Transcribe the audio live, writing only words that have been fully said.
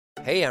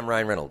Hey, I'm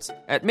Ryan Reynolds.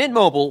 At Mint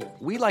Mobile,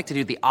 we like to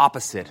do the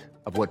opposite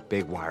of what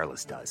Big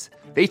Wireless does.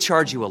 They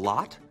charge you a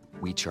lot,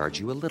 we charge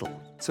you a little.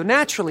 So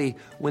naturally,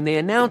 when they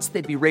announced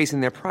they'd be raising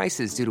their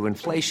prices due to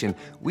inflation,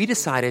 we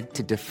decided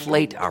to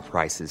deflate our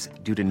prices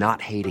due to not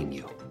hating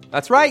you.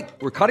 That's right.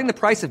 We're cutting the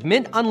price of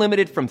Mint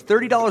Unlimited from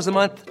 $30 a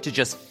month to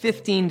just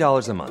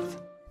 $15 a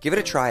month. Give it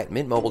a try at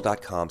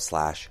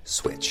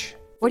mintmobile.com/switch.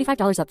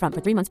 $45 up front for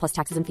 3 months plus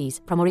taxes and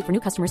fees. Promo rate for new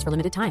customers for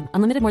limited time.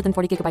 Unlimited more than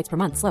 40 gigabytes per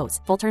month. Slows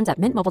full terms at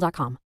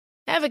mintmobile.com.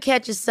 Ever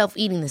catch yourself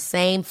eating the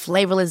same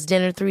flavorless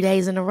dinner 3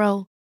 days in a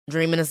row?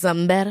 Dreaming of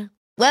something better?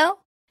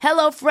 Well,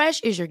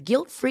 HelloFresh is your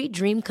guilt-free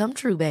dream come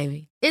true,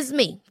 baby. It's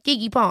me,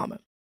 Keke Palmer.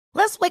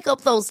 Let's wake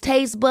up those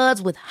taste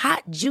buds with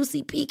hot,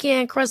 juicy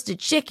pecan-crusted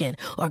chicken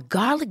or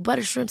garlic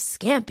butter shrimp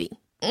scampi.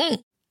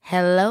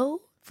 Hello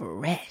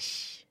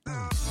Fresh.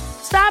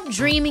 Stop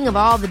dreaming of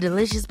all the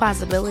delicious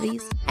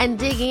possibilities and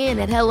dig in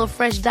at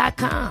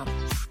HelloFresh.com.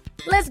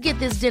 Let's get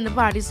this dinner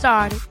party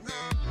started.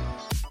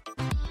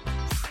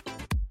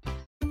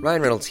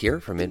 Ryan Reynolds here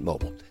from Mint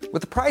Mobile.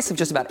 With the price of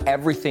just about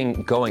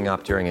everything going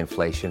up during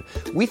inflation,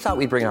 we thought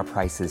we'd bring our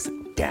prices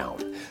down.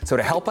 So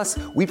to help us,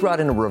 we brought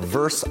in a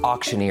reverse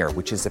auctioneer,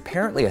 which is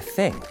apparently a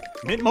thing.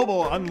 Mint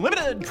Mobile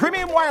Unlimited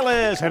Premium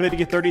Wireless. How to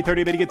get 30,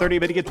 30, bit to get 30,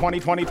 bit to get 20,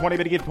 20, 20,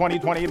 bit to get 20,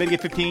 20, bit to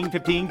get 15,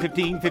 15,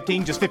 15,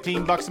 15, just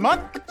 $15 a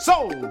month?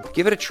 Sold!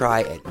 Give it a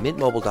try at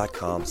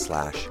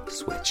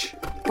mintmobile.com/switch.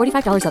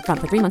 $45 up front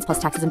for 3 months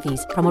plus taxes and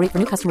fees. Promo rate for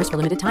new customers for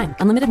limited time.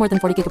 Unlimited more than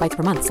 40 gigabytes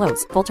per month.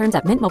 Slows full terms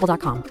at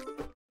mintmobile.com.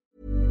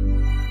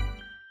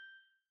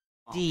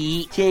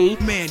 DJ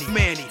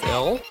Manny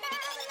Bill?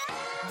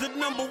 The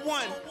number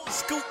one,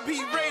 Scoop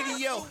B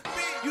Radio.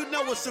 You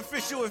know it's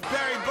official if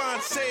Barry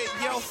Bonds say it,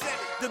 yo.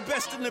 The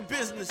best in the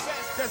business.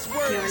 That's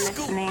word of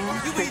Scoop.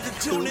 You either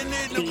tuning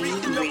in or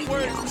reading the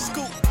word from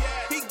Scoop.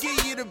 He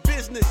give you the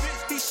business.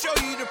 He show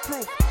you the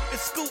proof.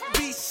 If Scoop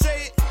B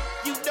say it,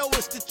 you know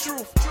it's the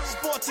truth.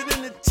 Sports and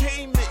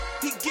entertainment,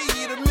 he give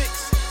you the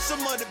mix.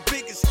 Some of the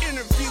biggest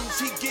interviews,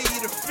 he give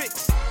you the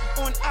fix.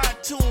 On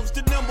iTunes,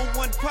 the number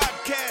one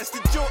podcast, the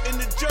Jordan,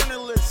 the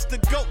journalist, the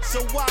GOAT,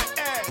 so why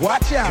ask?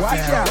 Watch out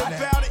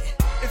About it.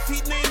 If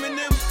he naming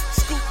them,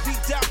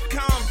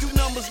 ScoopB.com, do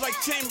numbers like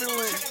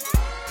Chamberlain.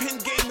 Pin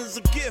game is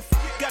a gift,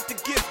 got the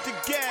gift to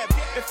gab.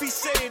 If he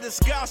say it is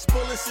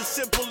gospel, it's as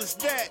simple as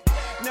that.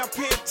 Now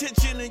pay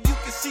attention and you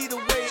can see the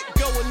way it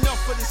go.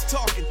 Enough of this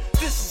talking.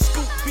 This is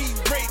Scoop B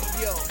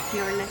Radio.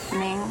 You're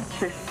listening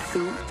to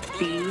Scoop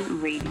B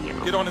Radio.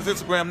 Get on his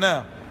Instagram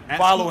now.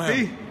 Follow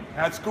him.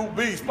 At Scoop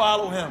B,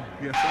 follow him.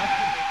 Yes, sir.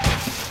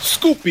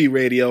 Scoop B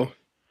Radio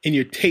in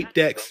your tape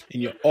decks,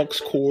 in your aux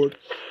cord,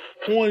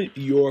 on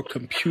your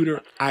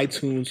computer,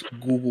 iTunes,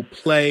 Google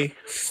Play,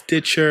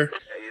 Stitcher,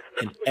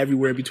 and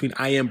everywhere in between.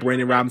 I am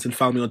Brandon Robinson.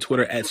 Follow me on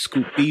Twitter at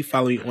Scoop B.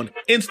 Follow me on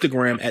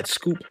Instagram at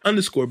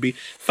Scoop_B.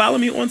 Follow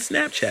me on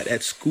Snapchat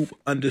at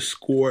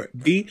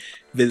Scoop_B.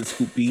 Visit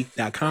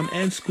ScoopB.com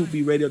and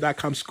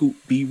ScoopBRadio.com. Scoop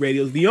B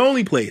Radio is the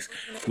only place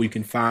where you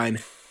can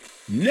find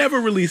never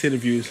release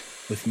interviews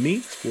with me,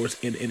 sports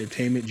and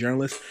entertainment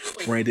journalist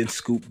Brandon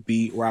Scoop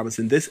B.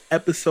 Robinson. This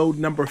episode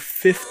number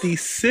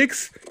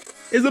 56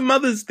 is a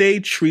Mother's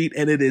Day treat,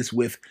 and it is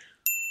with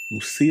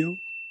Lucille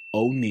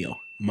O'Neal,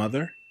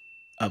 mother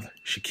of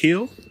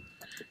Shaquille,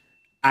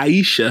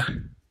 Aisha,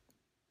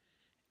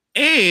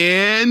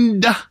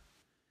 and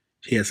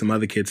she has some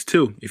other kids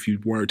too, if you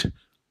weren't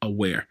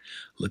aware,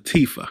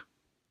 Latifah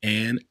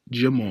and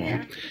Jamal.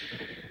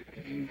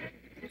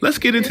 Let's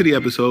get into the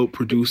episode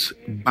produced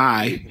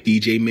by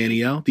DJ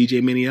Maniel.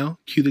 DJ Maniel,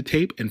 cue the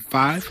tape in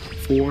 5,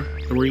 4,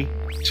 3,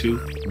 2,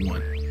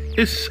 1.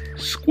 It's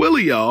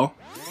Squilly, y'all.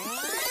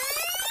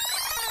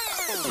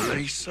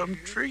 Lay some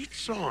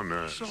treats on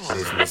us.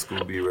 This is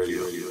Scoop B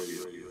Radio.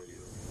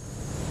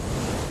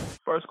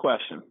 First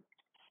question.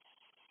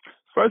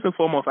 First and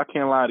foremost, I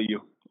can't lie to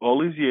you. All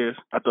these years,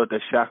 I thought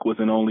that Shaq was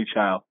an only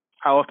child.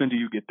 How often do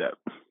you get that?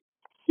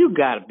 You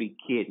gotta be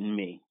kidding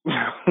me.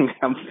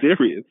 I'm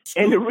serious.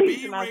 And the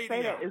reason I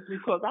say that is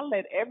because I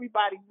let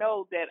everybody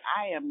know that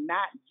I am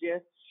not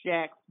just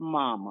Shaq's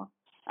mama.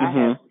 I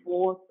have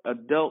 4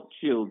 adult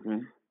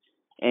children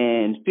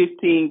and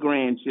 15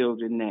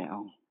 grandchildren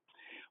now.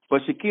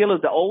 But Shaquille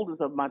is the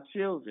oldest of my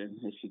children.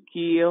 It's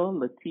Shaquille,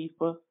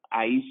 Latifah,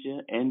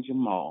 Aisha, and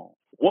Jamal.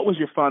 What was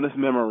your fondest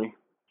memory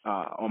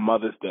on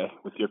Mother's Day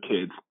with your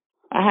kids?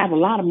 I have a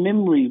lot of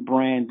memories,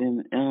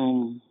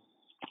 Brandon.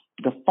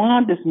 The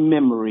fondest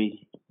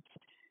memory,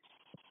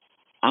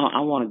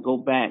 I want to go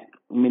back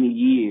many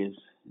years.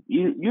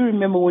 You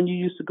remember when you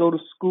used to go to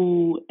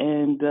school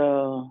and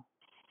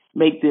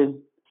make the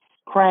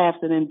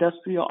crafts and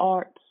industrial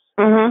arts?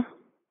 Mm-hmm.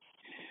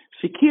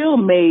 Shaquille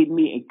made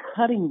me a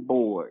cutting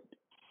board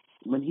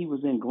when he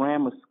was in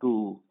grammar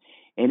school,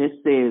 and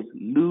it says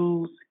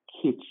Lou's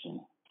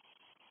Kitchen.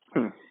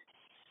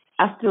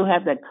 I still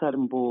have that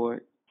cutting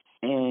board.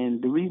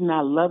 And the reason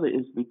I love it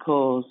is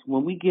because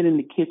when we get in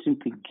the kitchen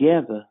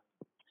together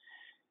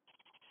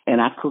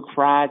and I cook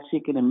fried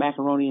chicken and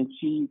macaroni and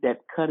cheese,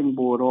 that cutting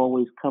board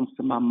always comes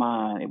to my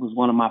mind. It was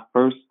one of my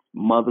first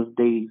Mother's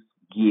Day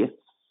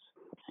gifts.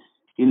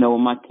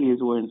 when my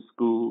kids were in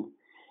school.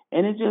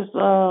 And it just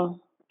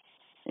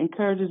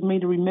encourages me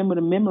to remember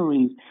the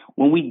memories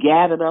when we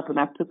gathered up and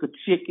I took a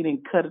chicken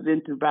and cut it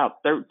into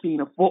about 13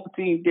 or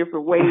 14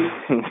 different ways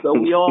so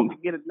we all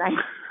could get a nice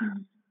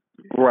piece.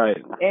 Right.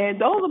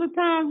 And those are the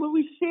times when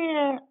we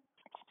share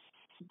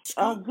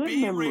good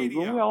memories,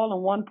 when we're all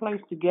in one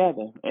place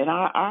together. And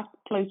our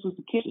place was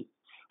the kitchen.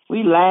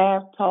 We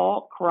laugh,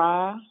 talk,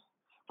 cry,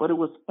 but it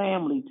was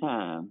family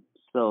time.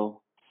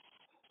 So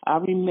I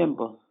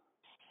remember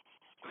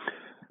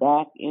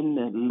back in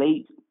the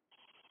late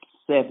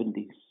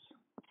 70s,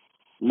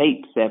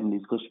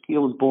 because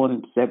Shaquille was born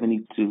in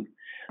 72,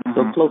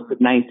 so close to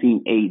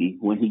 1980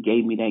 when he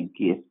gave me that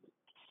gift.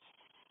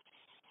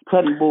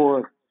 Cutting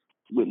board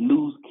with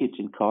Lou's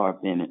Kitchen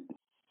carved in it.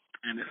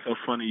 And it's so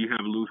funny you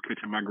have Lou's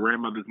Kitchen. My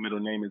grandmother's middle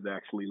name is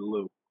actually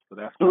Lou, so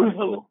that's pretty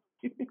cool.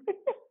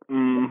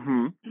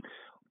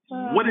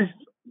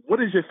 What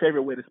is your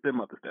favorite way to spend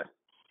Mother's Day?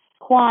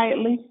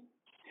 Quietly.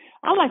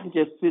 I like to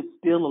just sit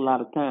still a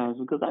lot of times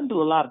because I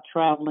do a lot of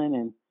traveling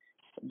and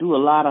do a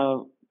lot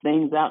of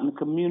things out in the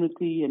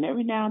community, and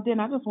every now and then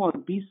I just want to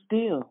be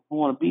still. I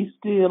want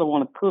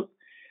to cook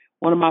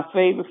one of my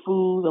favorite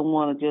foods. I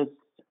want to just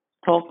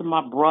talk to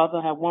my brother.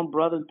 I have one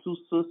brother and two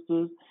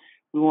sisters.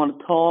 We want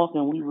to talk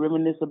and we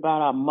reminisce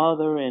about our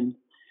mother, and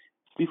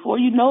before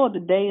you know it, the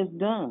day is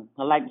done.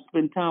 I like to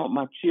spend time with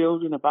my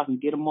children if I can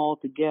get them all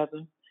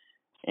together,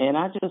 and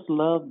I just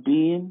love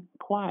being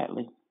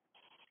quietly,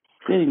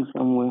 sitting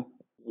somewhere.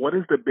 What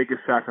is the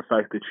biggest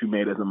sacrifice that you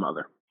made as a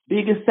mother?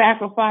 Biggest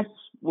sacrifice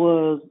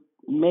was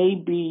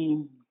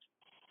maybe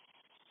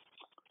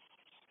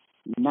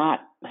not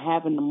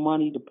having the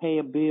money to pay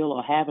a bill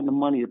or having the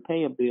money to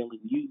pay a bill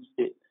and used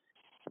it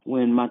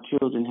when my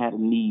children had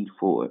a need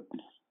for it.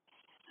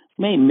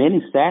 Made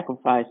many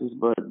sacrifices,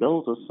 but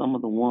those are some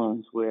of the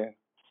ones where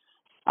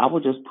I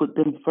would just put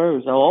them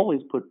first. I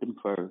always put them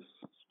first.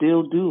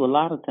 Still do a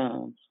lot of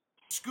times.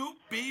 Scoop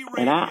B Radio.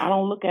 And I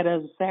don't look at it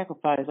as a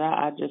sacrifice.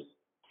 I just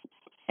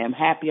am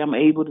happy I'm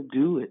able to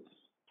do it.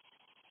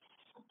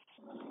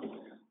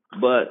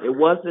 But it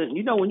wasn't,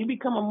 when you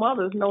become a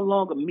mother, it's no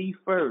longer me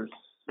first.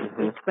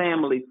 It's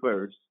family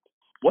first.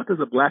 What does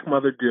a black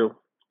mother do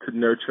to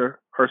nurture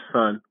her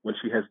son when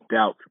she has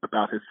doubts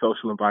about his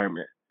social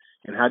environment?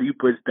 And how do you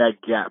bridge that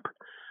gap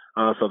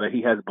so that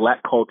he has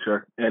black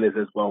culture and is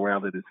as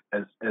well-rounded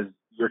as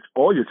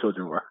all your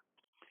children were?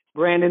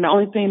 Brandon, the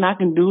only thing I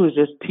can do is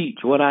just teach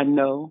what I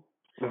know.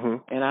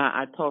 And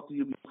I talked to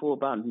you before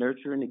about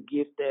nurturing the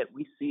gift that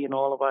we see in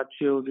all of our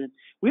children.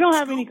 We don't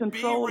have any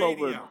control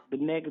over the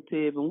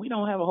negative, and we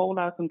don't have a whole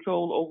lot of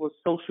control over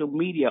social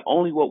media,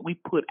 only what we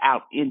put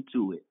out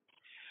into it.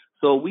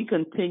 So we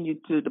continue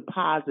to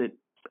deposit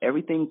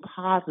everything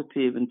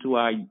positive into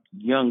our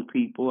young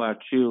people, our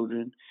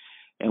children,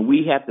 and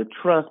we have to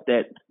trust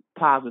that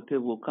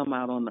positive will come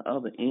out on the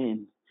other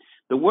end.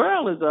 The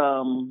world is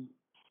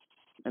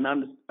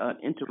an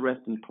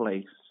interesting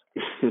place.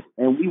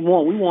 And we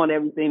want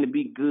everything to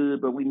be good,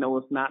 but we know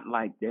it's not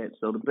like that.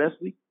 So the best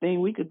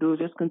thing we could do is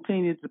just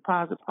continue to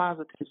deposit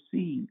positive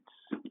seeds.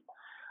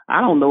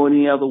 I don't know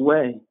any other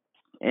way.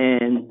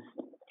 And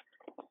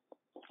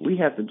we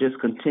have to just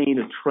continue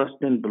to trust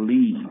and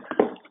believe.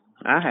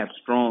 I have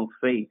strong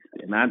faith,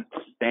 and I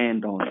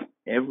stand on it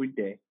every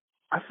day.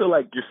 I feel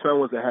like your son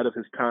was ahead of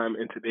his time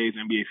in today's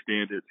NBA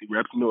standards. He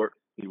reps Newark,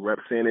 he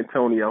reps San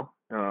Antonio,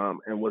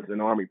 and was an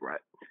Army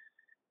brat.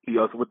 He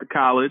also went to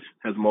college,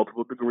 has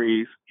multiple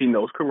degrees. He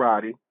knows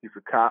karate. He's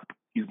a cop.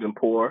 He's been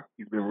poor.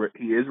 He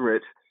is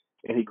rich,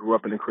 and he grew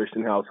up in a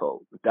Christian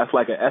household. That's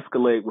like an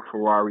Escalade with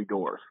Ferrari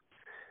doors.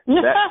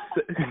 That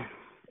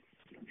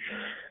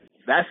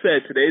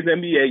said, today's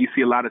NBA, you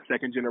see a lot of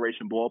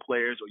second-generation ball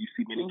players, or you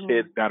see many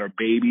kids that are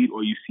babied,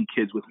 or you see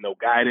kids with no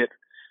guidance.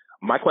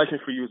 My question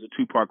for you is a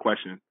two-part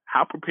question.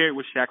 How prepared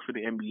was Shaq for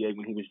the NBA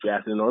when he was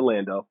drafted in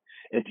Orlando?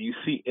 And do you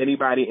see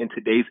anybody in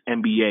today's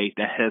NBA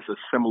that has a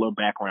similar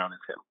background as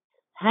him?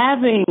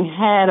 Having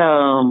had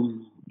a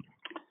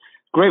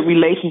great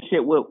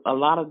relationship with a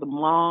lot of the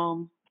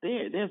moms,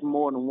 there's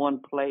more than one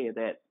player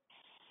that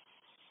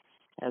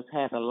has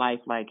had a life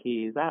like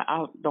his.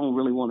 I don't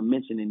really want to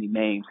mention any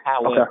names.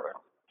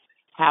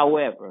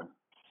 However,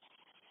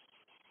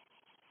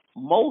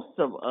 most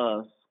of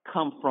us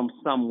come from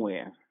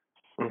somewhere.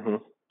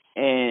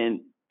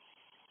 And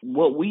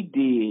what we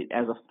did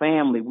as a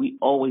family, we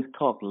always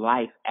talked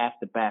life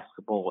after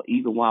basketball,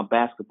 even while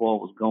basketball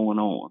was going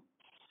on.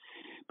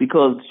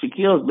 Because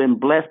Shaquille has been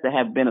blessed to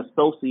have been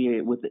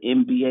associated with the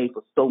NBA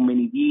for so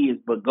many years.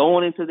 But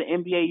going into the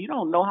NBA, you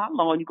don't know how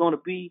long you're going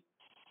to be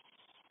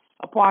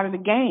a part of the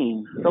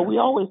game. So we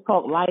always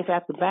talk life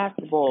after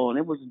basketball, and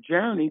it was a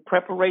journey,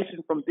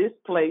 preparation from this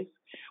place.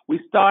 We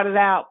started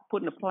out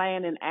putting a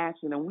plan in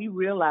action, and we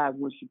realized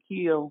when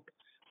Shaquille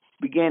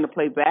began to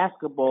play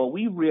basketball,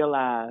 we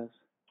realized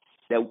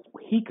that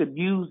he could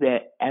use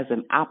that as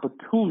an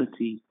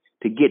opportunity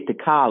to get to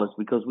college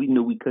because we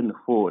knew we couldn't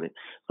afford it.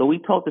 So we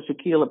talked to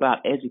Shaquille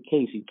about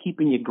education,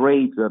 keeping your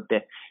grades up,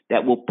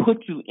 that will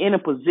put you in a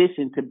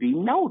position to be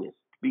noticed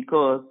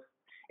because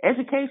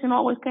education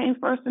always came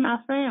first in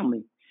our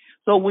family.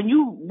 So when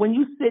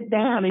you sit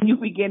down and you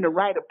begin to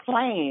write a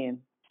plan,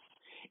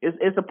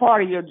 it's a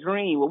part of your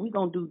dream. Well, we're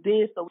going to do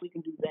this so we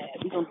can do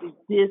that. We're going to do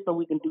this so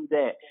we can do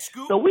that.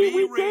 So we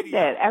did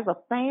that as a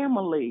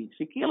family.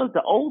 Shaquille is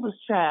the oldest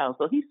child,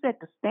 so he set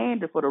the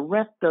standard for the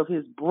rest of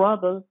his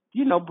brothers,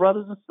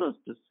 brothers and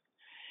sisters.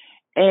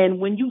 And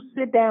when you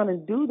sit down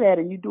and do that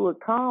and you do it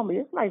calmly,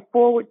 it's like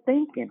forward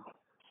thinking.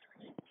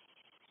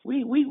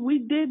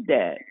 We did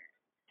that.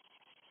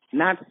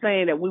 Not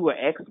saying that we were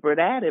expert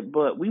at it,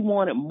 but we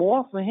wanted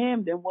more for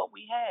him than what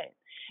we had.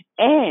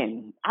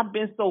 And I've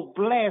been so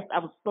blessed. I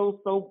was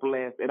so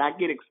blessed. And I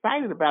get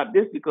excited about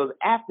this because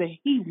after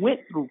he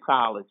went through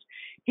college,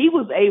 he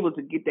was able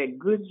to get that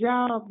good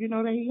job,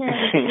 that he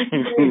had.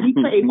 He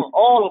paid for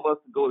all of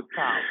us to go to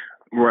college.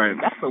 Right.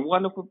 That's a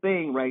wonderful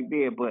thing right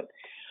there. But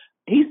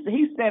he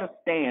set a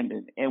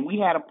standard, and we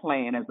had a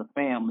plan as a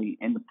family.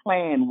 And the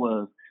plan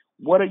was,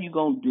 what are you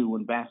going to do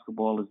when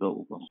basketball is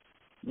over?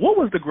 What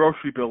was the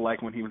grocery bill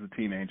like when he was a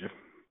teenager?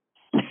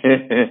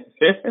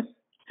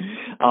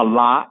 A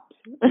lot.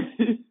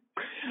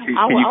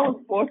 I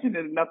was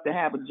fortunate enough to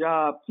have a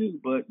job too,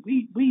 but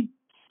we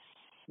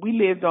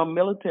lived on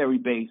military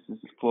bases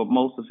for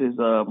most of his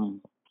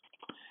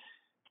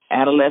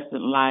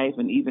adolescent life,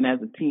 and even as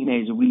a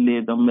teenager, we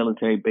lived on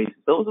military bases.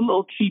 So it was a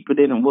little cheaper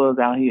than it was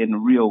out here in the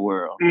real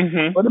world.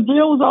 Mm-hmm. But the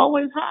bill was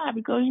always high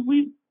because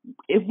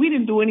if we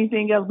didn't do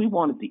anything else, we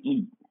wanted to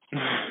eat.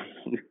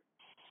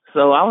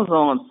 So I was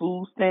on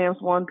food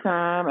stamps one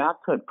time. I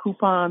cut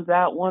coupons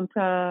out one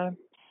time.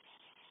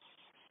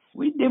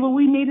 We did what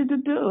we needed to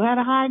do. Had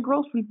a high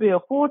grocery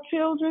bill. 4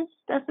 children,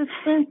 that's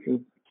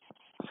expensive.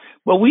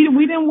 But we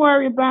didn't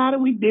worry about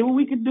it. We did what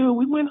we could do.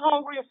 We went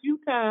hungry a few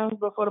times,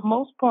 but for the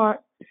most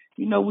part,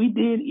 we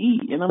did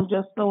eat, and I'm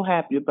just so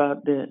happy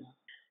about that.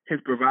 His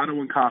bravado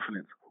and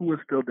confidence, who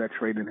instilled that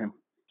trait in him?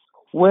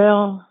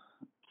 Well,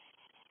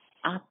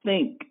 I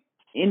think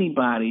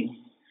anybody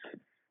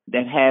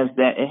that has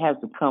that, it has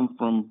to come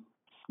from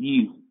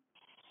you.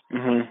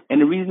 Mm-hmm.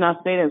 And the reason I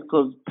say that is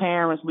because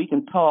parents, we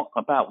can talk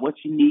about what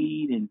you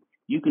need and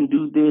you can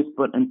do this,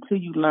 but until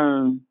you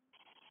learn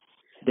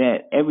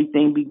that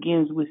everything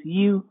begins with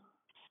you,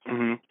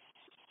 mm-hmm.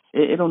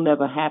 It'll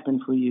never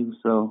happen for you.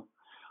 So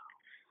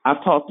I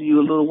talked to you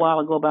a little while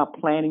ago about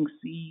planting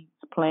seeds,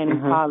 planting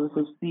mm-hmm.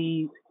 positive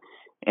seeds.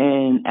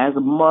 And as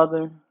a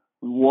mother,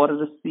 we water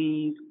the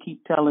seeds,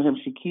 keep telling him,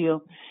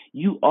 Shaquille,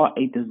 you are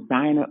a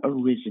designer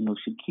original.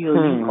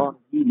 Shaquille, you are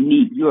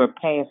unique. You're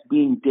past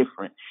being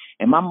different.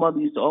 And my mother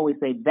used to always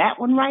say, that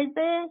one right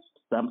there,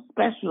 something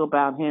special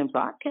about him. So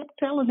I kept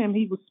telling him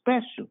he was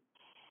special.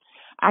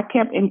 I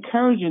kept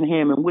encouraging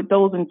him. And with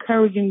those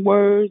encouraging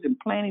words and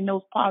planting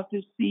those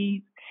positive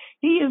seeds,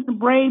 he is the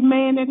brave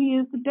man that he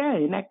is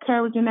today. And that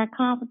courage and that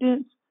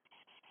confidence,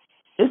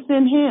 it's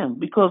in him,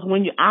 because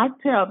when I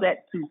tell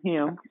that to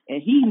him,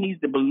 and he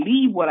needs to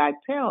believe what I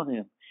tell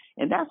him,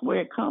 and that's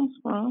where it comes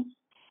from,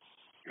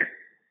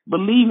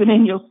 believing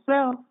in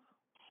yourself.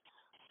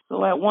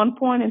 So at one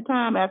point in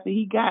time, after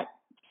he got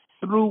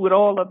through with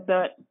all of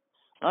that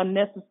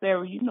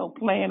unnecessary,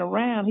 playing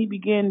around, he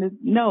began to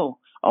know,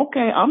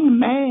 okay, I'm the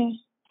man.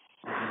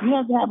 You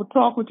have to have a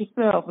talk with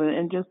yourself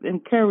and just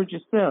encourage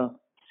yourself.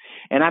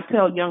 And I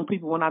tell young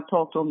people when I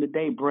talk to them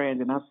today,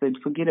 Brandon, I said,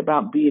 forget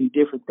about being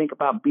different. Think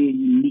about being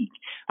unique.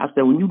 I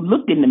said, when you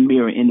look in the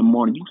mirror in the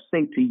morning, you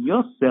say to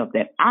yourself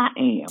that I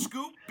am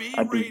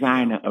a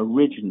designer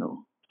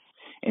original.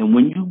 And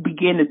when you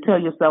begin to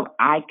tell yourself,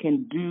 I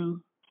can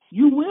do,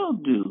 you will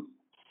do.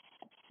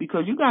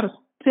 Because you got to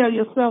tell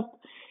yourself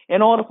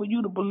in order for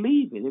you to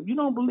believe it. If you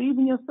don't believe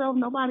in yourself,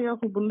 nobody else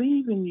will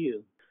believe in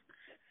you.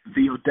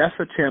 The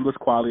Odessa Chambliss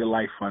Quality of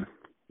Life Fund,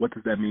 what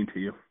does that mean to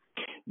you?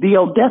 The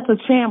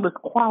Odessa Chambliss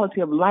Quality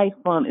of Life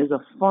Fund is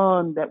a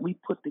fund that we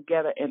put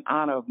together in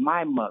honor of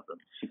my mother,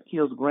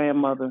 Shaquille's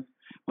grandmother,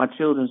 my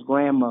children's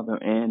grandmother.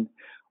 And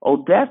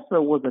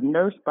Odessa was a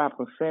nurse by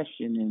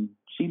profession, and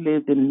she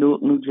lived in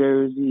Newark, New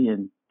Jersey.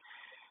 And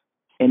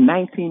in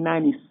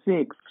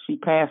 1996, she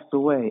passed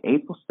away,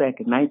 April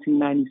 2nd,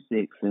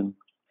 1996. And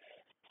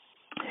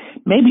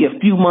maybe a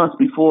few months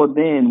before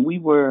then, we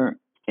were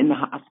in the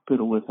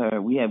hospital with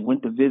her. We had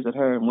went to visit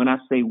her. And when I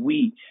say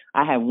we,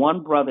 I had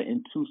one brother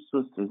and 2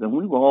 sisters, and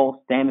we were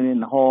all standing in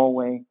the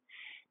hallway,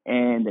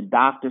 and the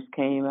doctors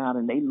came out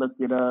and they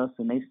looked at us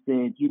and they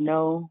said,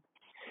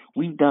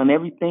 we've done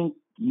everything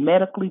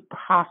medically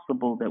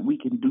possible that we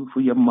can do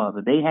for your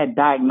mother. They had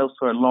diagnosed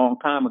her a long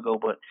time ago,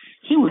 but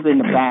she was in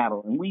the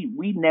battle, and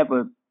we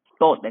never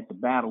thought that the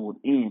battle would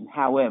end.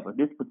 However,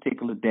 this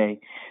particular day,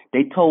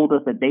 they told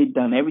us that they've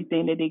done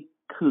everything that they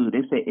could.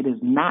 They said it is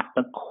not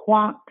the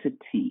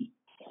quantity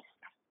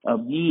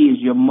of years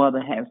your mother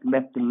has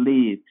left to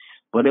live,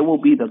 but it will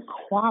be the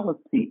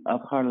quality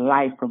of her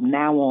life from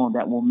now on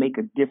that will make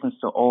a difference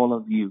to all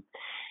of you.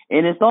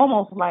 And it's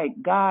almost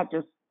like God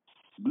just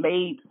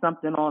laid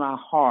something on our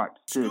hearts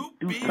to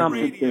do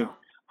something to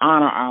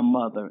honor our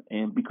mother.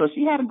 And because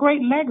she had a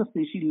great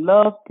legacy, she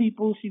loved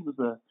people. She was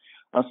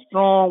a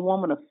strong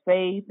woman of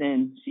faith,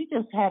 and she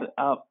just had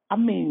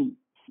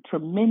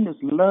tremendous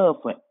love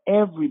for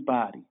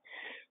everybody.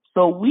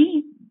 So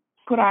we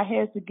put our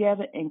heads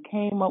together and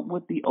came up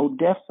with the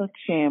Odessa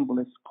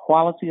Chambliss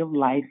Quality of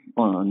Life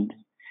Fund.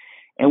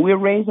 And we're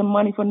raising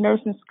money for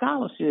nursing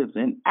scholarships.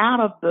 And out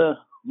of the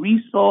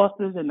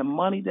resources and the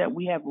money that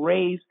we have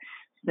raised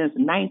since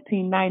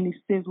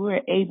 1996,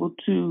 we're able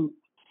to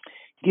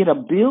get a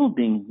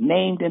building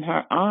named in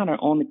her honor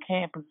on the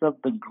campus of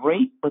the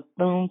great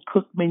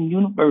Bethune-Cookman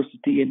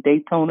University in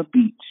Daytona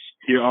Beach.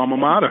 Your alma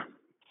mater.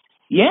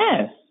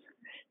 Yes.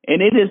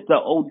 And it is the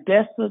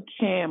Odessa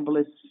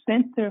Chambliss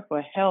Center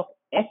for Health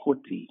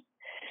Equity.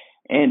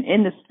 And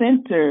in the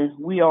center,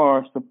 we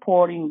are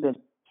supporting the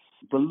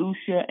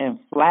Volusia and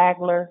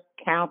Flagler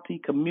County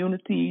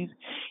communities,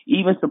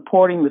 even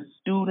supporting the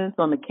students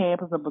on the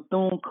campus of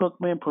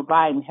Bethune-Cookman,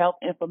 providing health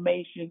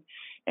information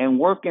and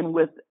working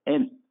with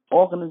an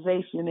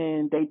organization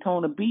in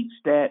Daytona Beach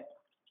that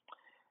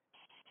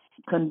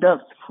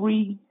conducts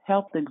free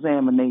health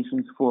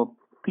examinations for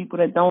people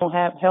that don't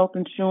have health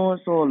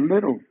insurance or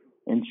little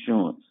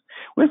insurance.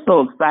 We're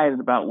so excited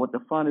about what the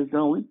fund is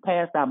doing. We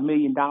passed our $1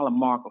 million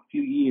mark a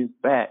few years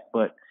back,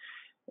 but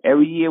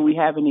every year we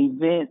have an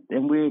event,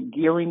 and we're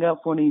gearing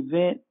up for an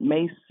event,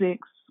 May 6th.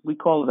 We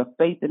call it a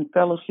Faith and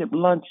Fellowship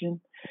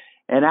Luncheon.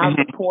 And out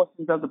of the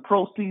portions of the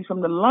proceeds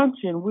from the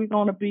luncheon, we're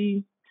going to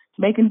be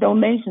making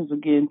donations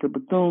again to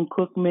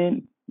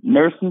Bethune-Cookman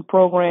Nursing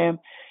Program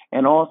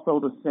and also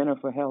the Center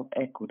for Health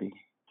Equity.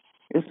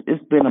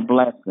 It's been a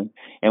blessing,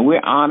 and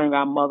we're honoring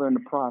our mother in the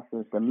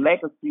process. The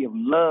legacy of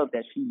love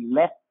that she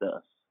left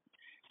us,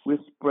 we're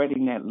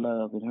spreading that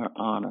love in her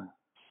honor.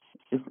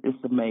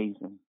 It's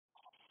amazing.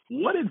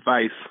 What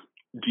advice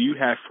do you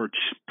have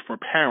for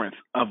parents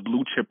of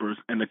blue chippers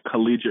in the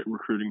collegiate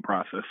recruiting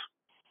process?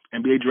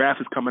 NBA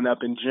draft is coming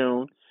up in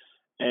June,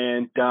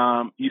 and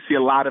you see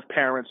a lot of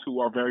parents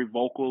who are very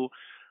vocal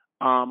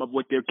of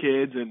with their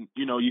kids, and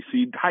you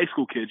see high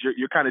school kids.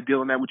 You're kind of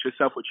dealing that with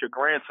yourself with your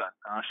grandson,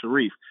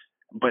 Sharif.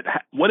 But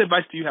what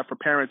advice do you have for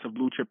parents of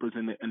blue chippers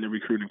in the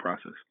recruiting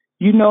process?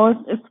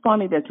 It's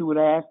funny that you would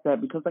ask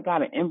that, because I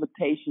got an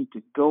invitation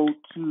to go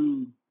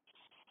to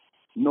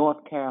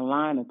North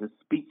Carolina to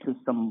speak to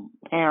some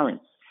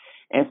parents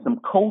and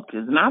some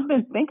coaches, and I've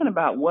been thinking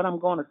about what I'm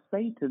going to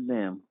say to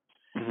them.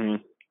 Mm-hmm.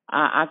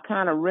 I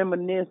kind of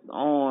reminisce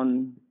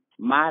on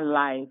my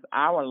life,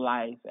 our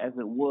life, as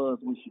it was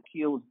when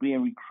Shaquille was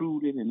being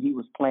recruited and he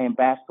was playing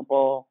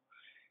basketball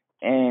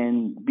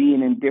and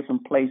being in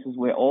different places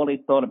where all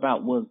they thought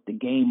about was the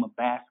game of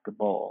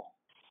basketball.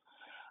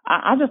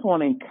 I just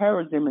want to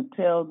encourage them and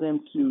tell them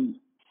to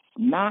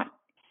not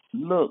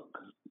look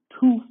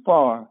too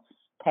far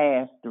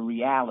past the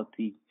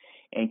reality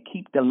and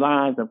keep the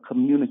lines of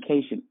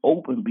communication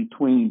open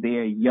between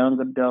their young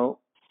adult,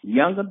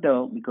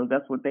 because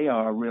that's what they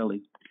are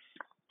really,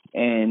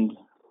 and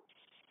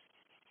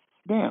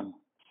them.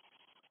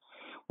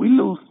 We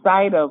lose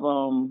sight of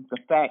the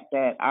fact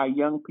that our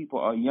young people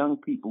are young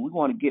people. We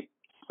want to get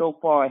so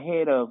far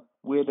ahead of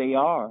where they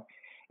are,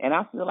 and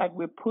I feel like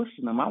we're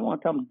pushing them. I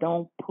want to tell them,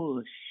 don't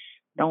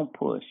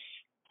push.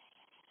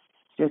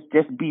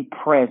 Just be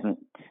present.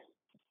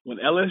 When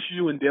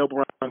LSU and Dale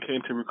Brown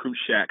came to recruit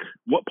Shaq,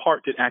 what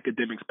part did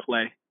academics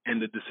play in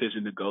the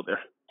decision to go there?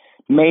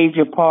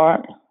 Major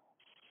part.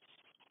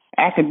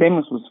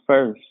 Academics was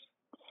first.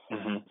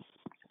 Mm-hmm.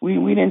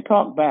 We didn't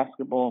talk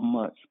basketball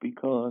much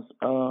because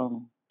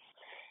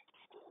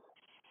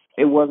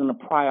it wasn't a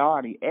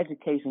priority.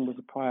 Education was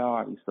a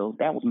priority, so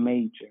that was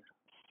major.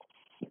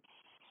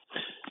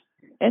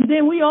 And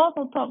then we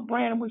also talked,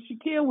 Brandon, with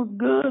Shaquille was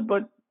good,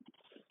 but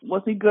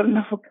was he good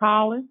enough for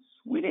college?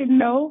 We didn't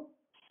know.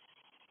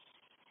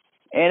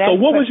 And so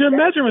what was your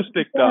measuring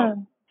stick,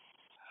 though?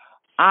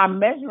 Our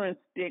measuring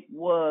stick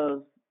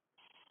was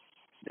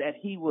that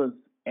he was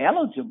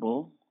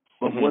eligible,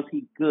 but was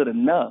he good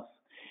enough?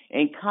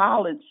 In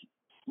college,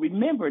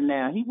 remember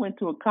now, he went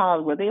to a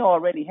college where they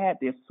already had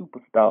their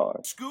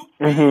superstars.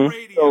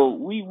 Mm-hmm. So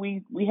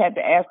we had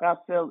to ask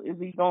ourselves, is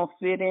he going to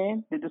fit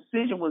in? The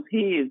decision was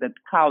his at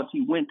the college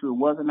he went to. It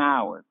wasn't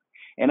ours.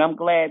 And I'm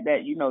glad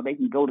that, they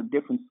can go to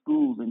different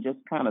schools and just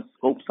kind of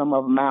scope some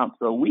of them out.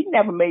 So we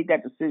never made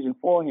that decision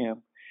for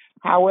him.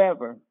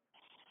 However,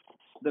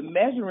 the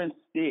measuring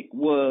stick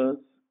was,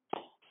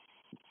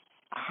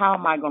 how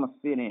am I going to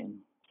fit in?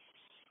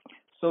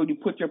 So you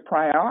put your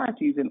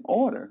priorities in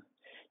order.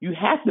 You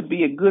have to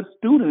be a good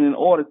student in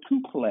order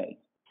to play.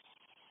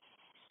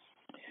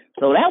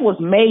 So that was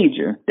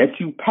major, that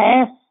you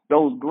pass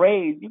those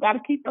grades. You got to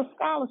keep the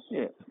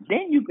scholarship.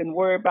 Then you can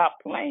worry about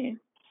playing.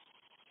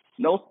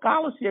 No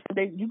scholarship,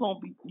 you're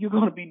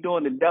gonna be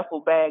doing the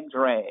duffel bag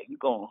drag. You're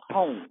going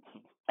home.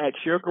 At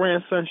your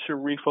grandson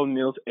Sharif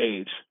O'Neal's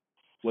age,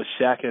 was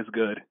Shaq as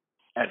good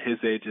at his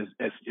age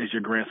as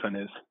your grandson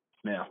is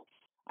now?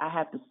 I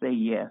have to say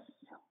yes.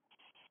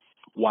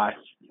 Why?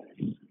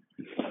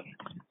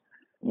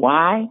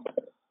 Why?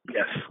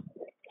 Yes.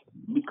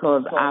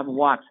 Because I've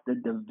watched the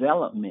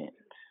development,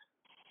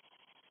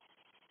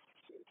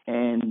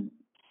 and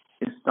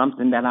it's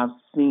something that I've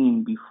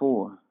seen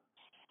before.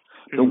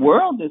 The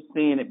world is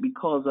seeing it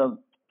because of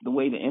the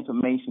way the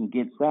information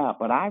gets out,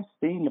 but I've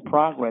seen the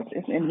progress.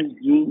 It's in his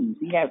genes.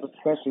 He has a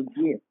special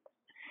gift.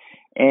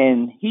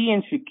 And he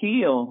and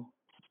Shaquille,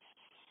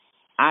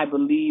 I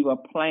believe, are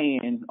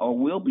playing or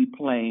will be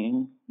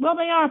playing. Well,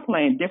 they are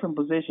playing different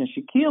positions.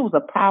 Shaquille was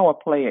a power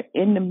player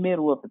in the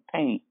middle of the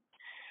paint,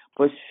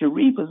 but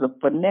Sharif is a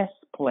finesse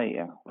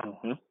player,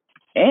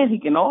 and he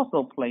can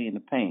also play in the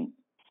paint.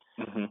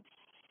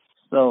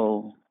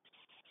 So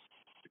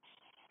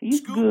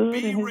he's good,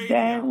 and his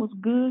dad was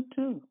good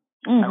too.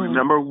 I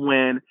remember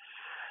when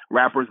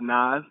rappers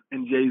Nas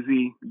and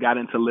Jay-Z got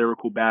into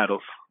lyrical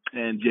battles,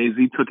 and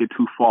Jay-Z took it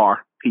too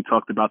far. He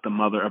talked about the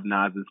mother of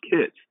Nas's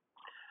kids.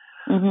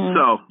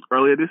 So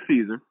earlier this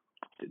season,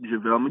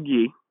 JaVale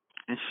McGee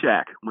and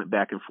Shaq went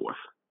back and forth.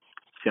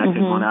 Shaq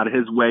had gone out of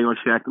his way on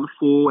Shaq and the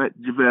Fool at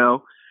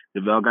JaVale.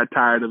 JaVale got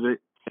tired of it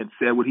and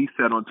said what he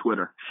said on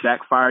Twitter. Shaq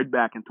fired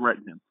back and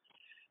threatened him.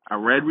 I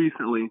read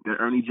recently that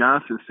Ernie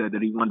Johnson said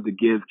that he wanted to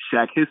give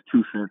Shaq his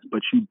 2 cents,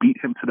 but you beat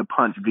him to the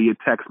punch via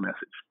text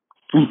message.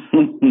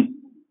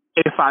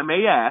 If I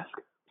may ask,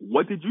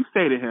 what did you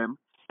say to him,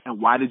 and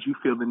why did you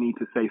feel the need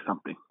to say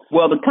something?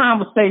 Well, the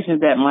conversation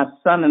that my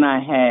son and I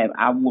had,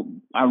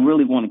 I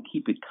really want to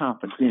keep it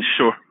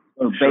confidential,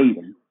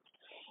 verbatim.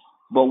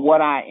 But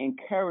what I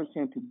encouraged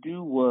him to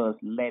do was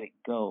let it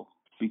go,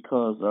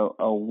 because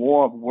a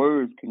war of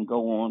words can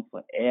go on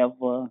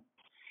forever.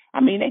 I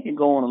mean, they can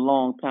go on a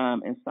long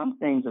time, and some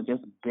things are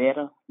just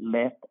better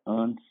left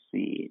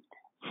unsaid.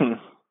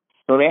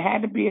 So there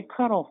had to be a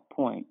cutoff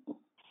point,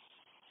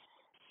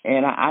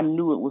 and I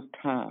knew it was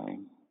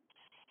time.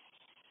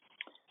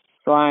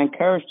 So I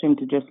encouraged him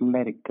to just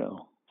let it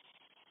go.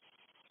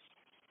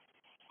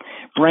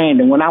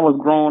 Brandon, when I was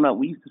growing up,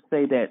 we used to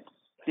say that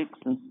sticks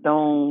and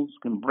stones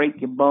can break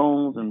your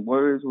bones and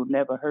words will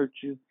never hurt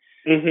you.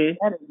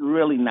 That is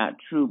really not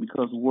true,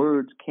 because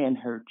words can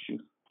hurt you.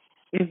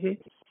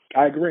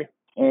 I agree.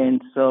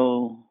 And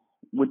so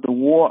with the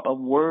war of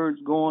words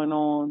going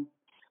on,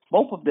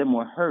 both of them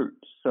were hurt.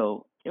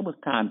 So it was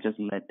time just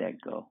to let that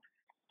go.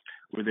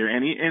 Were there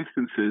any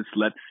instances,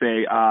 let's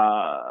say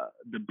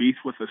the beef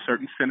with a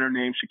certain center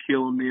named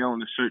Shaquille O'Neal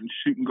and a certain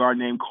shooting guard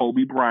named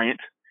Kobe Bryant,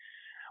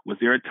 was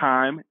there a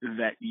time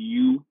that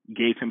you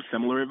gave him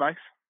similar advice?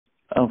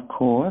 Of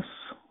course.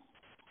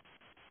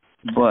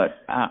 But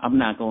I'm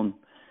not going to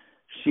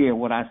share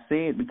what I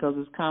said, because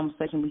it's a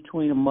conversation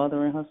between a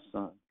mother and her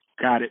son.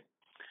 Got it.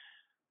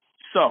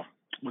 So,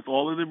 with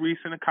all of the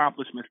recent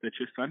accomplishments that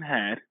your son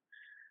had,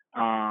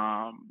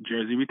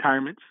 jersey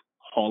retirements,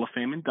 Hall of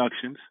Fame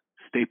inductions,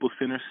 Staples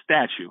Center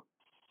statue,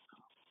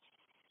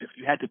 if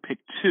you had to pick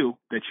 2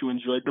 that you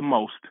enjoyed the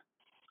most,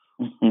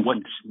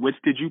 which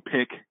did you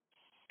pick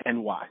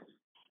and why?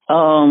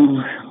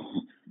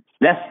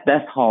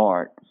 That's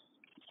hard.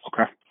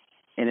 Okay.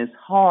 And it's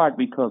hard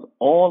because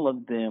all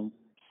of them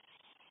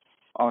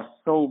are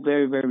so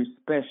very, very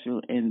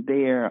special, and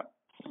they're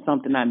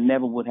something I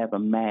never would have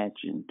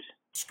imagined.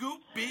 Scoop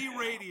B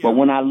Radio. But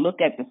when I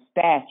look at the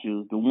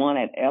statues, the one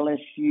at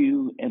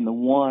LSU and the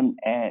one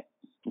at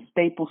the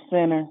Staples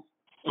Center,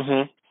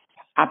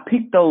 I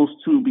picked those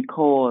 2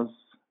 because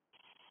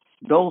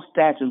those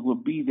statues will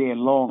be there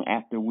long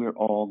after we're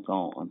all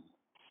gone.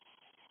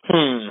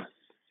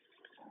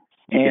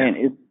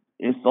 And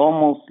it's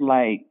almost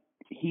like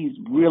he's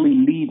really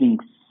leaving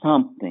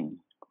something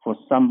for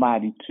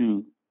somebody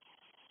to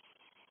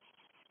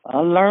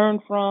learn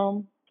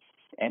from,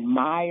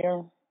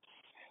 admire.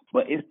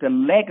 But it's the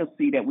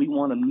legacy that we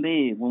want to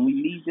live. When we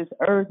leave this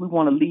earth, we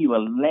want to leave a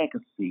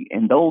legacy.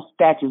 And those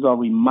statues are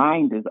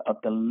reminders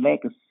of the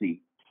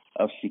legacy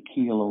of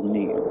Shaquille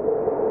O'Neal.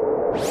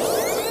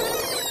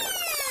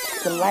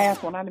 The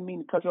last one, I didn't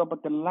mean to cut you off,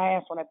 but the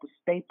last one at the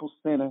Staples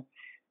Center,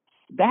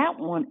 that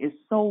one is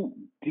so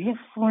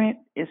different.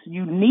 It's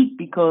unique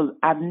because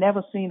I've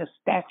never seen a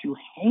statue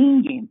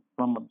hanging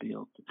from a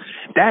building.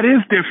 That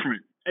is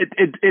different.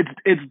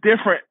 It's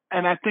different,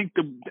 and I think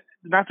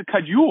not to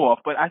cut you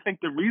off, but I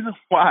think the reason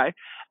why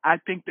I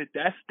think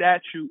that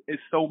statue is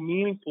so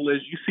meaningful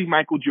is you see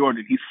Michael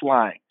Jordan, he's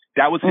flying.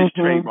 That was his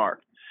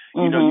trademark.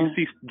 You know, you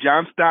see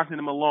John Stockton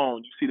and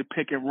Malone, you see the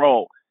pick and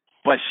roll.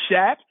 But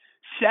Shaq,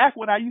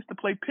 when I used to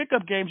play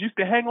pickup games, used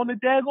to hang on the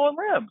daggone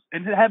rims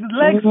and have his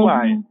legs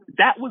flying.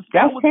 That was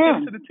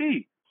him to the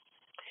T.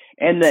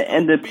 And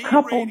the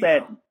couple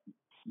that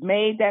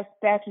made that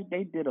statue,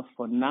 they did a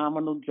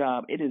phenomenal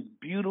job. It is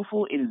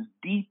beautiful. It is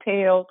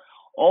detailed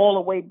all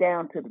the way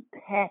down to the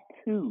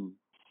tattoos.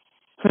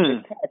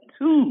 The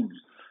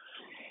tattoos.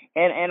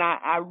 And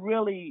I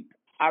really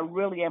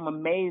am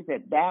amazed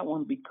at that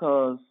one,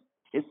 because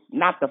it's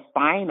not the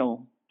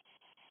final,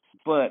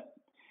 but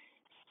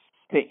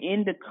to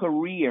end a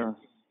career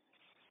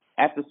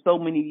after so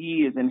many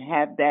years and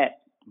have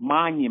that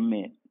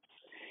monument,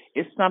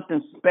 it's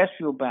something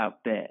special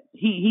about that.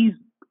 He's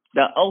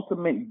the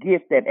ultimate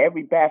gift that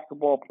every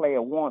basketball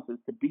player wants, is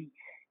to be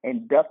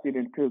inducted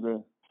into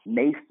the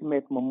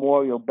Naismith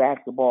Memorial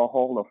Basketball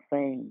Hall of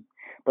Fame.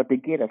 But to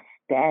get a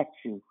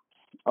statue,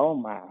 oh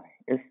my,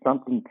 it's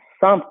something.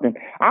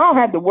 I don't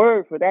have the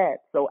word for that.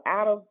 So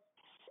out of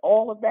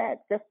all of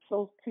that, just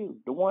those 2.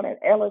 The one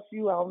at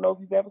LSU, I don't know if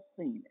you've ever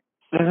seen it.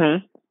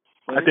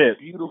 I did.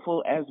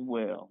 Beautiful as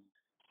well.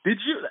 Did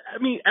you?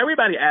 I mean,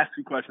 everybody asks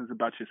you questions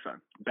about your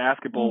son,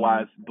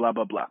 basketball-wise, blah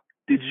blah blah.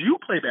 Did you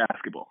play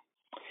basketball?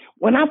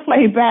 When I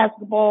played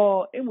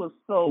basketball, it was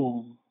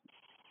so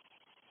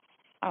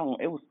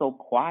it was so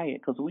quiet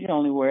because we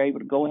only were able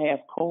to go half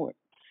court.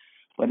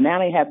 But now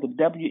they have the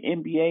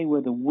WNBA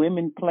where the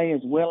women play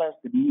as well as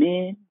the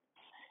men,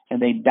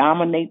 and they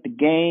dominate the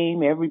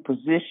game, every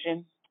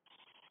position.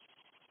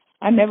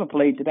 I never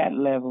played to that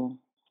level.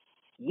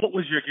 What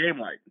was your game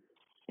like?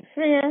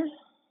 Fair.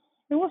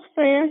 It was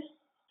fair.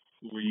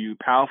 Were you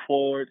power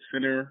forward,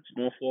 center,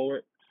 small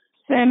forward?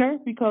 Center,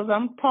 because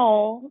I'm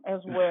tall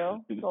as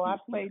well, so I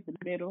played the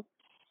middle.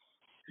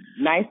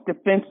 Nice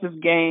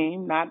defensive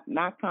game,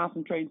 not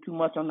concentrating too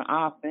much on the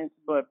offense,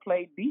 but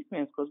played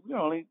defense because we were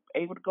only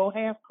able to go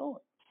half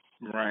court.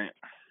 Right.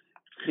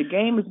 The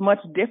game is much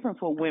different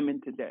for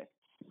women today.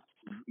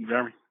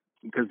 Very,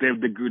 because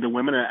the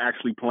women are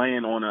actually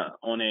playing on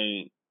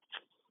a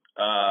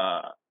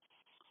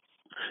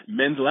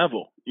men's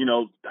level. You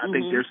know, I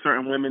think there's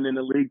certain women in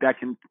the league that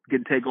can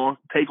take on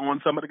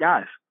some of the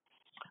guys.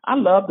 I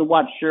love to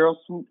watch Cheryl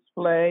Swoops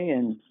play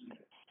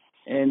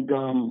and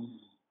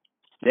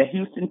the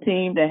Houston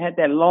team that had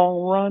that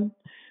long run.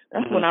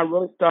 That's when I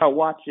really started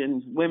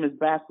watching women's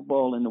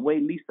basketball and the way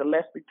Lisa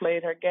Leslie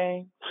played her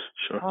game.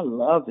 Sure. I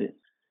love it.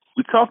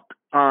 We talked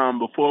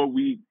before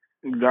we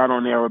got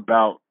on there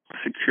about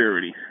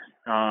security.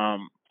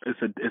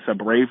 It's a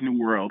brave new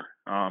world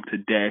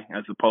today,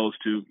 as opposed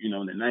to in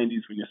the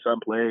 90s when your son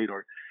played,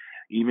 or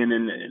even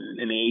in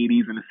the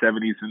 80s and the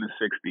 70s and the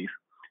 60s.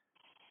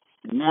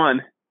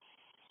 One,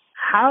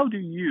 how do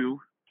you,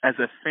 as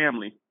a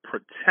family,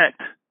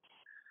 protect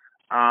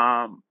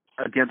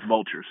against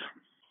vultures?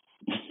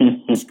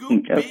 That's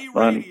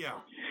funny.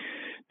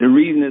 The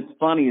reason it's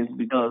funny is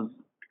because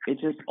it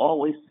just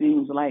always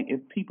seems like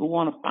if people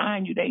want to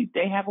find you,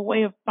 they have a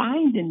way of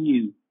finding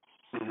you.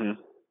 Mm-hmm.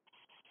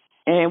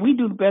 And we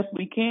do the best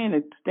we can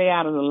to stay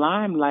out of the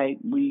limelight.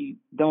 We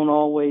don't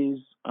always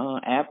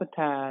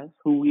advertise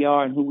who we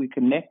are and who we're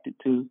connected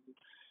to.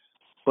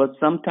 But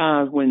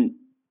sometimes when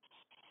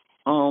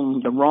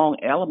the wrong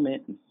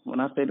element, when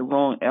I say the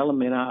wrong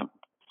element, I'm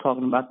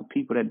talking about the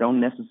people that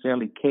don't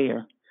necessarily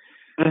care.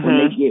 Mm-hmm. When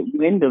they get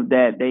wind of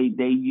that,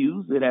 they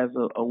use it as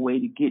a way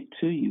to get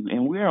to you.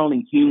 And we're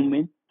only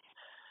human.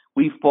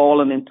 We've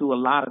fallen into a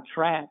lot of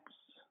traps.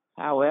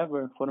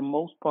 However, for the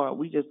most part,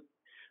 we just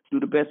do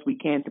the best we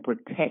can to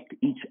protect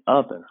each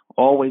other,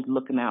 always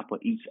looking out for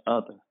each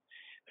other.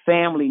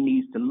 Family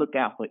needs to look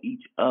out for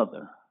each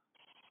other,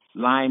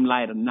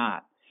 limelight or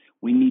not.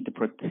 We need to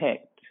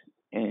protect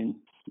and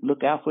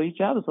look out for each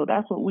other. So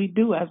that's what we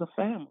do as a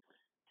family.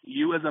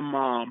 You as a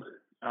mom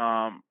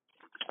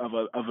of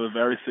a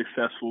very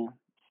successful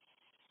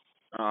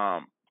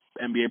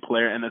NBA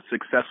player and a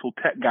successful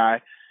tech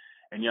guy,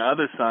 and your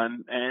other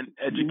son, and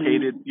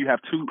educated, you have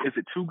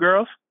two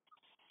girls?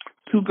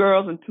 2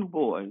 girls and 2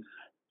 boys.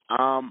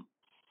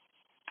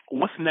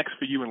 What's next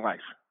for you in life?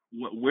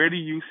 Where do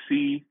you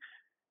see,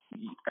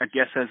 I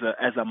guess,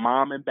 as a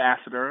mom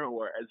ambassador,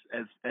 or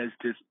as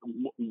just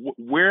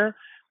where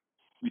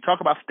we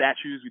talk about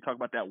statues, we talk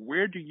about that.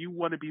 Where do you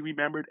want to be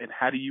remembered, and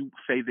how do you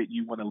say that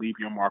you want to leave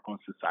your mark on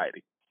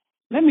society?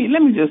 Let me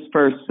just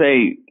first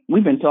say,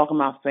 we've been talking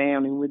about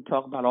family. We've been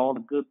talking about all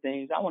the good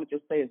things. I want to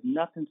just say it's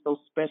nothing so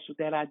special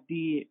that I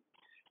did.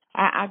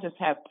 I just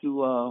have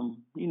to,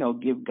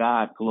 give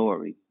God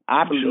glory.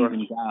 I believe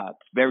in God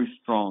very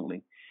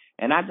strongly.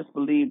 And I just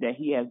believe that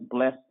he has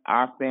blessed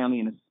our family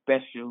in a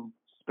special,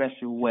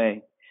 special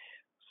way.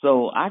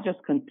 So I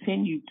just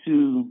continue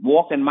to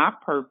walk in my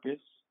purpose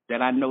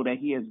that I know that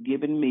he has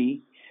given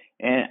me.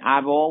 And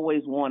I've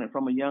always wanted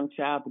from a young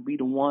child to be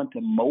the one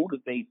to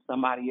motivate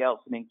somebody else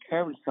and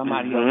encourage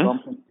somebody else. So I'm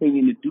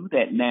continuing to do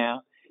that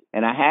now.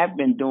 And I have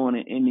been doing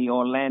it in the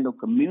Orlando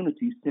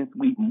community since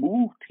we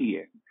moved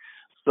here.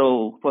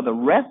 So for the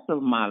rest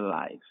of my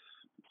life,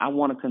 I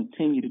want to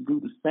continue to do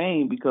the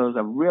same, because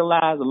I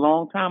realized a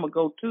long time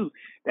ago, too,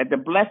 that the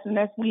blessing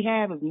that we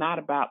have is not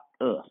about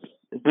us.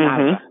 It's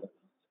not about us.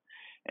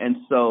 And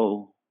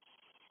so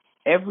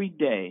every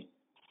day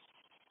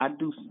I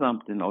do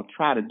something or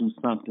try to do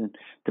something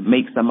to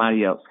make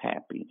somebody else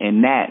happy.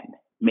 And that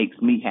makes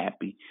me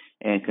happy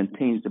and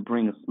continues to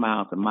bring a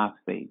smile to my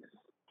face.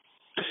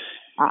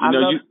 I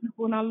love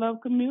people and I love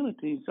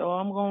community, so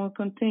I'm going to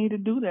continue to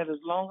do that as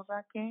long as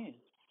I can.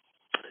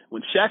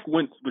 When Shaq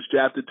was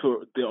drafted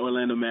to the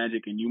Orlando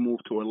Magic and you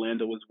moved to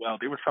Orlando as well,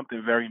 there was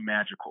something very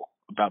magical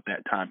about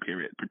that time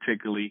period,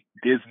 particularly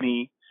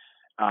Disney,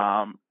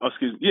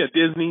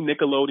 Disney,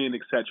 Nickelodeon,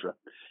 etc.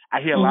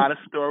 I hear a lot of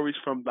stories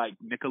from like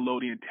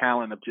Nickelodeon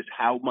talent of just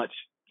how much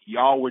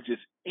y'all were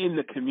just in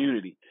the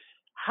community.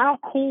 How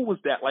cool was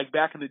that? Like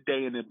back in the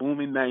day in the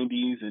booming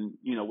 90s, and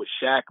with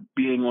Shaq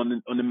being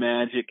on the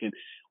Magic, and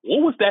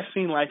what was that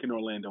scene like in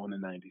Orlando in the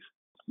 90s?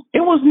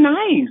 It was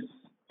nice.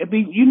 It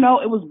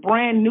was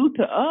brand new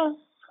to us.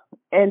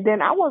 And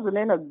then I wasn't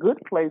in a good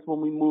place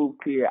when we moved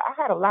here.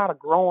 I had a lot of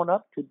growing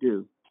up to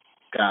do.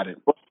 Got it.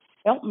 It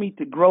helped me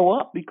to grow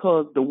up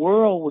because the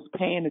world was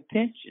paying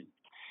attention.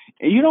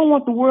 And you don't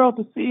want the world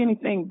to see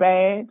anything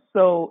bad,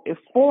 so it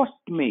forced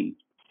me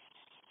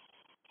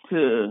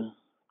to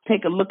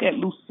take a look at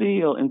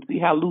Lucille and see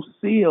how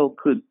Lucille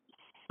could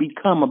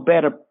become a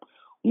better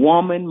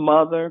woman,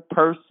 mother,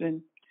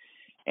 person,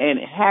 and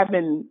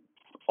having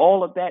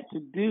all of that to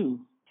do,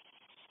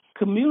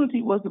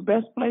 community was the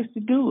best place to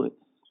do it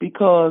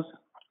because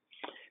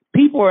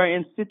people are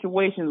in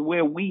situations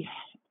where we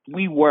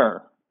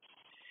were.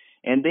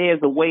 And there's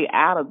a way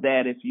out of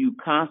that if you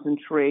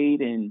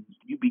concentrate and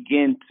you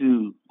begin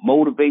to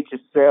motivate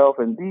yourself.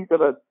 And these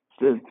are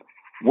the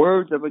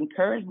words of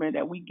encouragement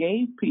that we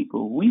gave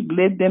people. We've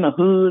lived in a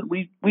hood.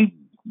 We've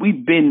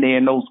been there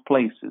in those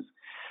places.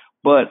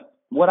 But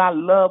what I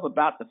love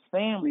about the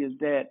family is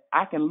that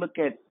I can look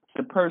at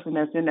the person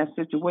that's in that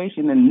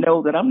situation and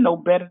know that I'm no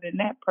better than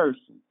that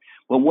person.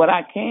 But what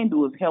I can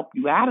do is help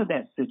you out of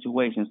that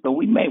situation. So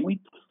we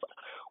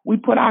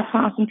put our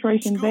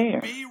concentration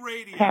there,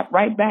 tap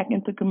right back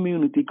into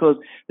community because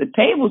the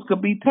tables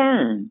could be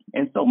turned.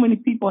 And so many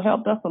people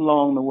helped us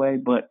along the way.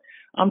 But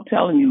I'm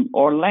telling you,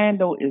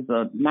 Orlando is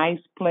a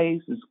nice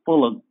place. It's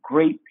full of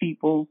great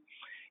people.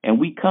 And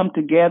we come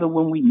together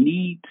when we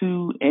need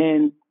to,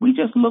 and we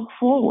just look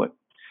forward.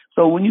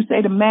 So when you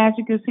say the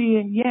magic is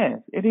here, yes,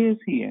 it is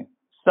here.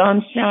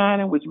 Sun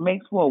shining, which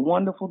makes for a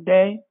wonderful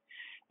day.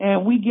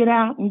 And we get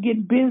out and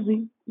get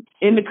busy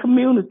in the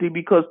community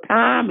because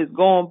time is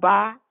going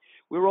by.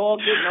 We're all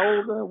getting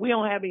older. We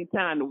don't have any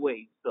time to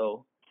waste.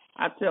 So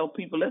I tell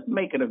people, let's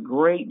make it a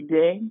great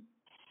day.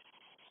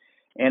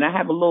 And I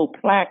have a little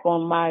plaque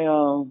on my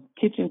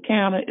kitchen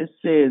counter. It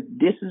says,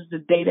 "This is the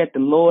day that the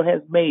Lord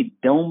has made.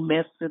 Don't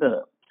mess it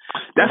up."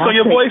 That's on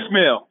your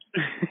voicemail.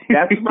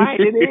 That's right,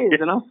 it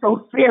is. And I'm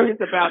so serious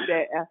about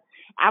that.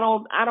 I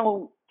don't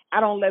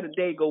let a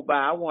day go by.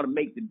 I want to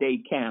make the day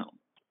count.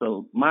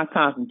 So my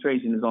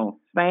concentration is on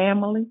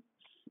family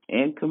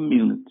and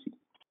community.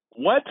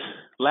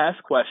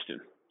 Last question.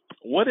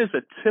 What is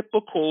a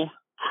typical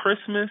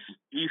Christmas,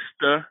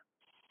 Easter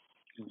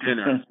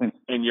dinner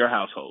in your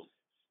household?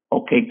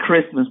 Okay,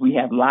 Christmas, we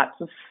have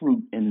lots of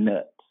fruit and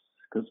nuts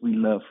because we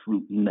love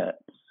fruit and nuts.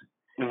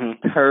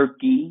 Mm-hmm.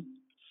 Turkey,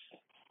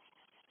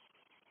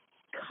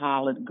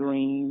 collard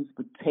greens,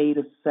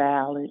 potato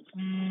salad,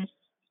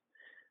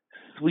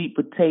 sweet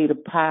potato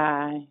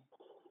pie,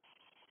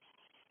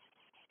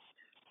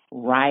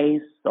 rice,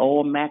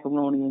 all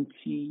macaroni and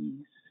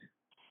cheese,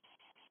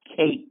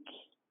 cake,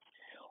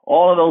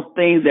 all of those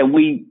things that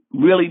we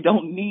really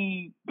don't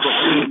need, but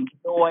we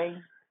enjoy.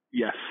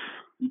 Yes.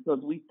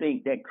 Because we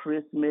think that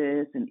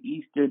Christmas and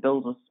Easter,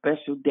 those are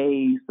special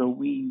days, so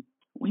we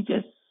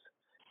just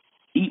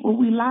eat what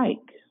we like.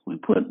 We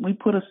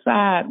put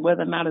aside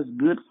whether or not it's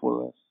good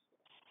for us.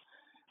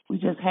 We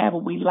just have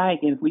what we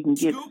like, and if we can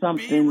get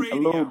something a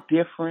little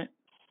different,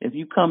 if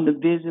you come to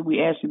visit,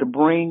 we ask you to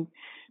bring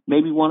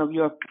maybe one of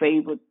your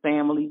favorite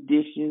family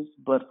dishes,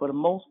 but for the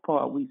most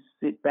part, we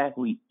sit back,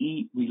 we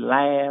eat, we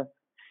laugh,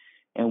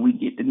 and we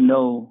get to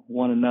know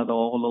one another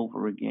all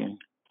over again.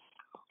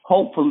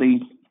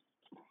 Hopefully,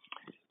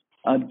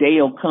 a day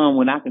will come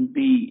when I can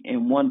be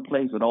in one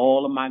place with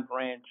all of my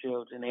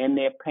grandchildren and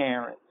their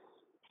parents,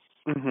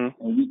 and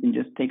we can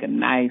just take a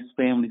nice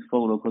family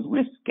photo because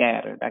we're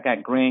scattered. I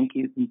got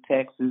grandkids in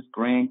Texas,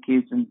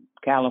 grandkids in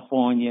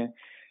California,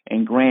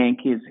 and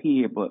grandkids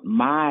here, but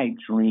my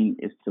dream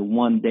is to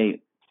one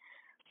day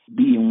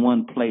be in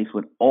one place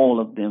with all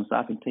of them so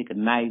I can take a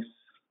nice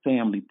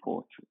family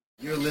portrait.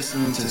 You're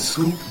listening to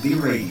Scoop B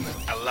Radio.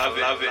 I love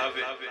it.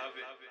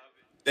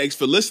 Thanks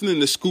for listening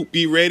to Scoop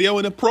B Radio.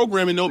 And a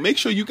programming note, make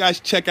sure you guys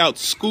check out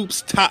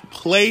Scoop's Top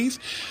Plays.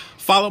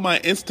 Follow my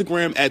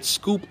Instagram at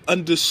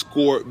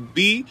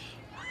Scoop_B.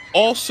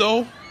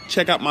 Also,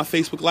 check out my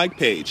Facebook like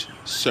page.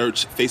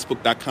 Search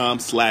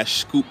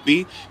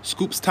facebook.com/ScoopB.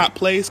 Scoop's Top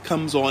Plays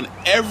comes on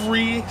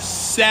every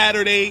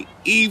Saturday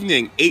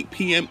evening, 8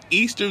 p.m.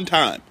 Eastern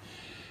Time.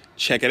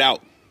 Check it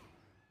out.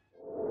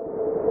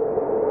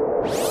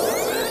 You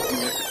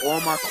answered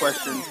all my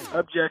questions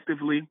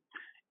objectively.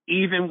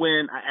 Even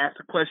when I asked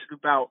a question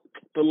about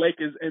the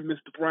Lakers and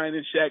Mr. Bryant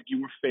and Shaq,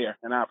 you were fair,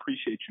 and I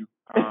appreciate you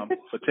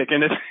for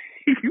taking this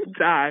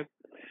time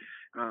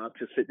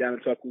to sit down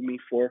and talk with me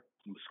for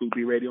Scoop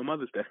B Radio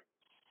Mother's Day.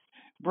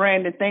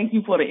 Brandon, thank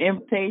you for the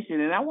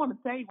invitation. And I want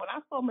to tell you, when I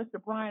saw Mr.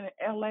 Bryant in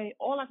L.A.,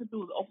 all I could do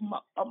was open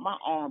up my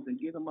arms and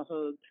give him a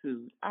hug,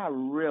 too. I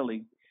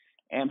really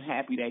am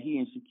happy that he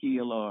and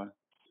Shaquille are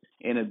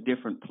in a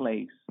different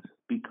place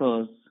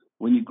because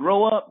when you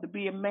grow up to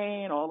be a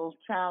man, all those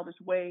childish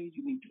ways,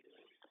 you need to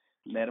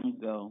let them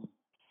go.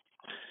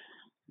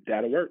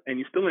 That'll work. And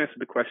you still answered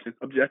the question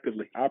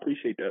objectively. I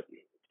appreciate that.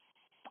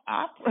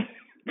 I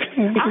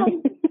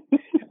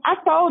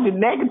told you,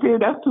 negative,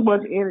 that's too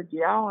much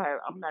energy.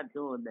 I'm not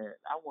doing that.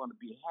 I want to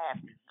be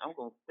happy. I'm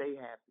going to stay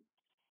happy.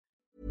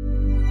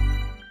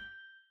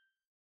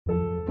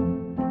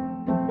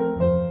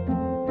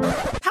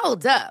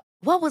 Hold up.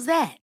 What was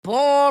that?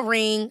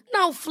 Boring.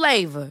 No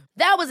flavor.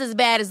 That was as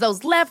bad as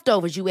those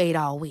leftovers you ate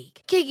all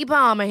week. Keke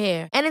Palmer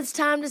here. And it's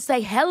time to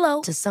say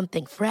hello to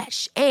something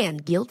fresh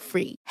and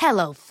guilt-free.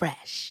 Hello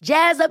Fresh.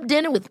 Jazz up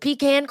dinner with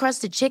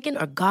pecan-crusted chicken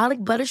or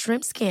garlic butter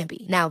shrimp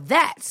scampi. Now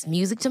that's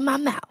music to my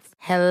mouth.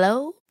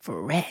 Hello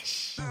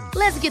Fresh.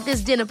 Let's get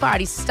this dinner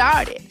party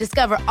started.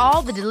 Discover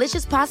all the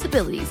delicious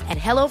possibilities at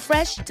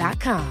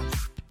HelloFresh.com.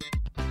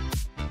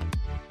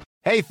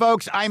 Hey,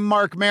 folks, I'm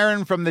Mark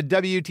Maron from the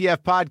WTF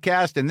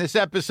Podcast, and this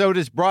episode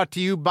is brought to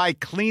you by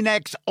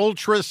Kleenex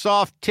Ultra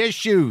Soft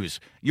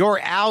Tissues, your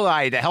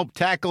ally to help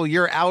tackle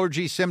your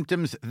allergy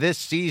symptoms this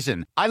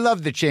season. I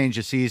love the change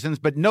of seasons,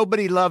 but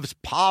nobody loves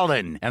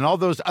pollen and all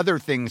those other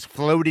things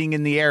floating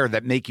in the air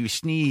that make you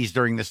sneeze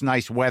during this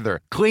nice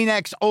weather.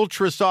 Kleenex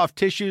Ultra Soft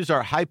Tissues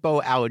are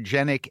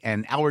hypoallergenic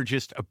and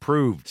allergist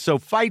approved, so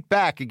fight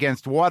back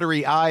against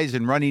watery eyes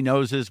and runny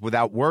noses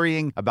without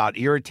worrying about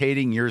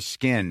irritating your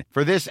skin.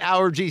 For this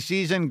allergy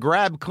season,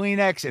 grab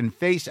Kleenex and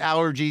face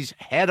allergies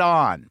head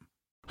on.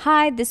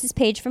 Hi, this is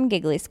Paige from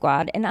Giggly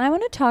Squad, and I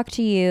want to talk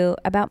to you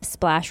about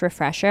Splash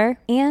Refresher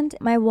and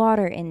my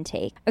water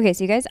intake. Okay,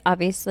 so you guys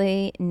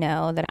obviously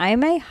know that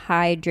I'm a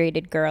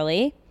hydrated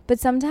girly,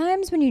 but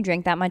sometimes when you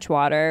drink that much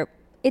water,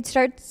 it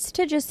starts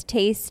to just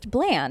taste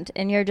bland,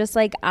 and you're just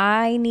like,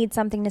 I need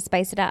something to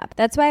spice it up.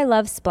 That's why I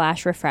love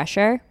Splash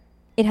Refresher.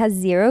 It has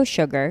 0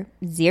 sugar,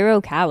 0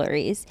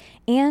 calories,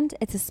 and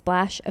it's a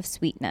splash of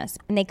sweetness.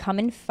 And they come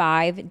in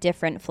 5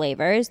 different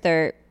flavors.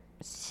 They're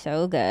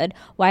so good.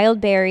 Wild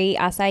berry,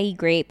 acai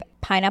grape,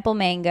 pineapple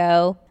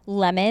mango,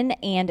 lemon,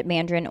 and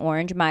mandarin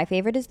orange. My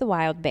favorite is the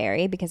wild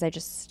berry because I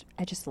just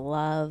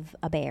love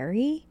a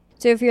berry.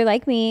 So if you're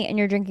like me and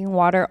you're drinking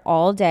water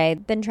all day,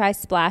 then try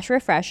Splash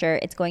Refresher.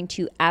 It's going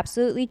to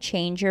absolutely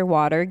change your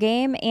water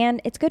game,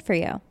 and it's good for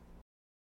you.